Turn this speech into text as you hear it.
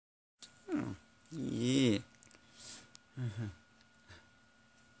Yeah.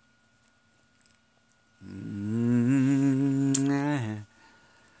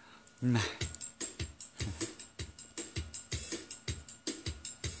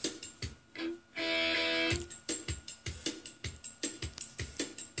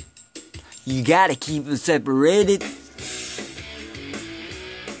 You gotta keep them separated.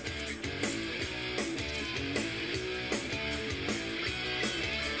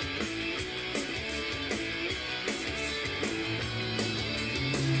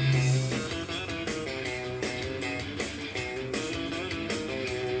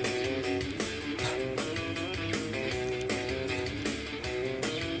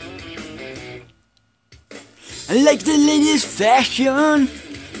 I like the latest fashion.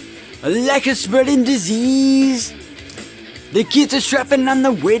 I like a spreading disease. The kids are strapping on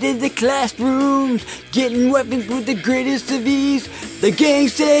the way to the classrooms, getting weapons with the greatest of ease. The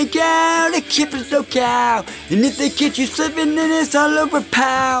gangs take out the kippers no cow, and if they catch you slipping, then it's all over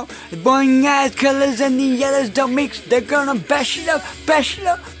pow. The boing eyes, colors, and the yellows don't mix. They're gonna bash it up, bash it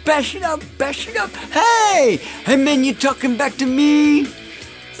up, bash it up, bash it up. Hey, hey man, you talking back to me?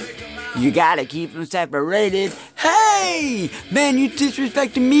 You gotta keep them separated. Hey, man, you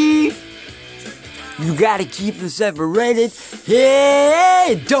disrespecting me? You gotta keep them separated.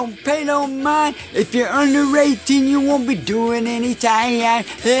 Hey, don't pay no mind. If you're under 18, you won't be doing any time.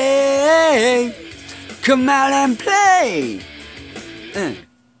 Hey, come out and play.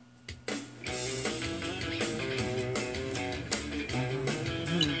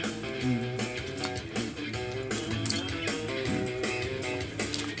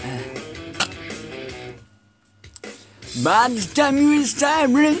 By this time you're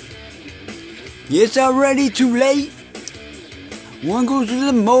retiring, it's already too late. One goes to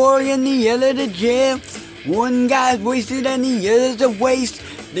the morgue and the other to jail. One guy's wasted and the other's a waste.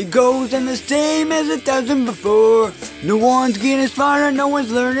 The goals are the same as 1,000 before. No one's getting smarter, no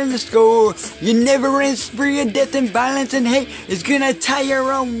one's learning the score. You never end spree of death and violence and hate. It's gonna tie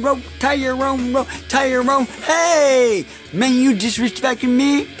your own rope, tie your own rope, tie your own. Hey, man, you disrespecting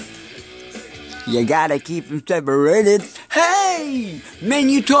me? You gotta keep them separated. Hey, man,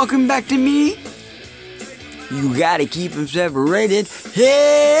 you talking back to me? You gotta keep them separated.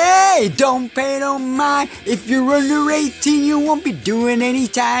 Hey, don't pay no mind. If you're under 18, you won't be doing any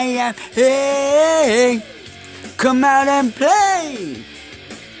time. Hey, come out and play.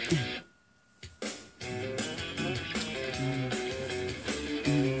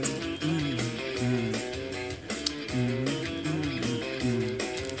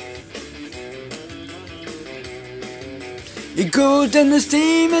 It goes on the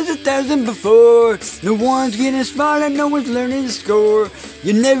same as 1,000 before. No one's getting smarter, no one's learning to score.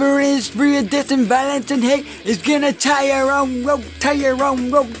 You never end spree of death and violence and hate. It's gonna tie your own rope, tie your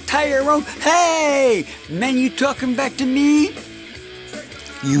own rope, tie your own. Hey, man, you talking back to me?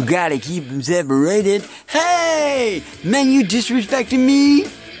 You gotta keep them separated. Hey, man, you disrespecting me?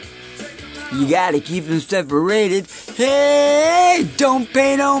 You gotta keep them separated. Hey, don't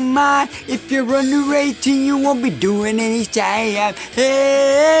pay no mind. If you're under 18, you won't be doing any time.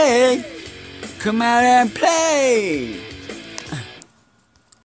 Hey, come out and play.